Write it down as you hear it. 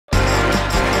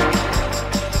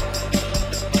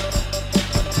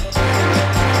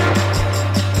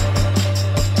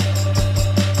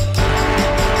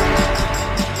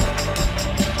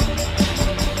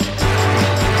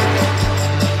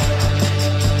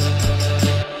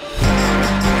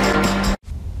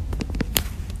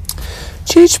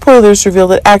GH spoilers reveal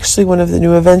that actually one of the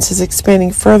new events is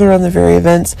expanding further on the very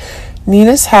events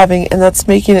Nina's having, and that's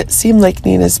making it seem like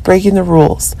Nina's breaking the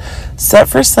rules set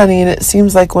for Sonny, and it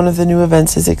seems like one of the new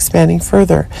events is expanding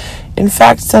further. In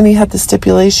fact, Sonny had the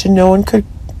stipulation no one could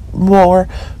more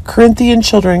Corinthian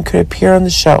children could appear on the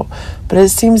show, but it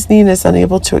seems Nina is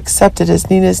unable to accept it, as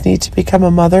Nina's need to become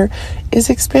a mother is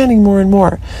expanding more and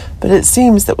more. But it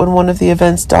seems that when one of the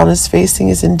events Donna's facing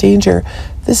is in danger,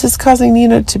 this is causing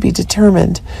Nina to be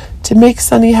determined to make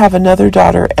Sonny have another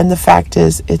daughter, and the fact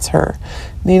is, it's her.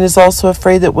 Nina's also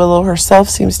afraid that Willow herself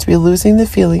seems to be losing the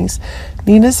feelings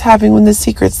Nina's having when the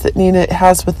secrets that Nina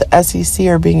has with the SEC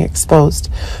are being exposed.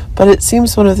 But it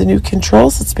seems one of the new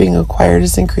controls that's being acquired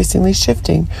is increasingly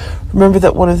shifting. Remember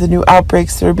that one of the new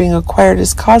outbreaks that are being acquired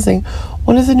is causing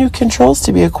one of the new controls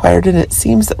to be acquired, and it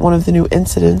seems that one of the new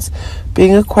incidents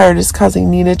being acquired is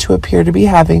causing Nina to appear to be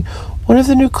having one of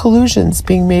the new collusions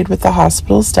being made with the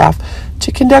hospital staff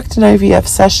to conduct an IVF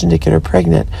session to get her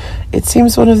pregnant. It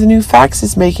seems one of the new facts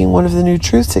is making one of the new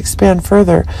truths expand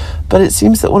further, but it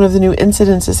seems that one of the new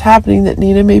incidents is happening that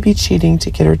Nina may be cheating to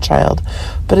get her child.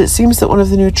 But it seems that one of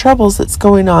the new troubles that's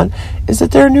going on is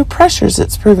that there are new pressures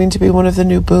that's proving to be one of the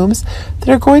new booms that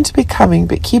are going to be coming.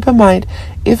 But keep in mind,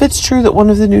 if it's true that one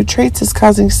of the new traits is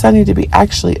causing Sonny to be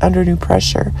actually under new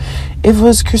pressure, if it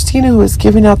was Christina who was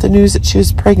giving out the news that she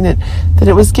was pregnant, then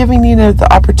it was giving Nina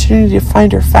the opportunity to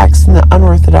find her facts in the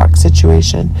unorthodox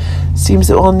situation. Seems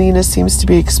that while Nina seems to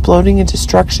be exploding in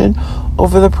destruction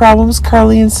over the problems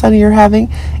Carly and Sonny are having,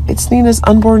 it's Nina's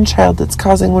unborn child that's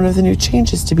causing one of the new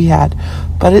changes to be had.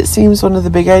 But it seems one of the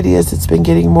big ideas that's been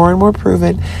getting more and more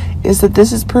proven is that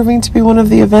this is proving to be one of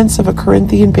the events of a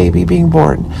Corinthian baby being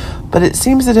born. But it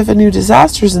seems that if a new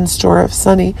disaster is in store, if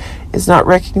Sonny is not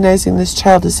recognizing this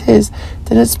child as his,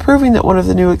 then it's proving that one of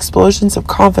the new explosions of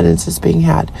confidence is being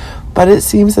had. But it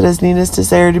seems that as Nina's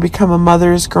desire to become a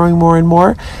mother is growing more and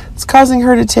more, it's causing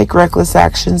her to take reckless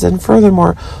actions, and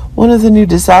furthermore, one of the new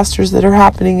disasters that are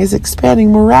happening is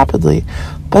expanding more rapidly.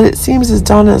 But it seems as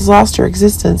Donna has lost her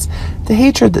existence, the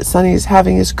hatred that Sonny is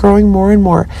having is growing more and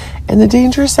more, and the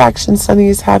dangerous actions Sonny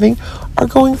is having are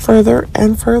going further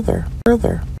and further.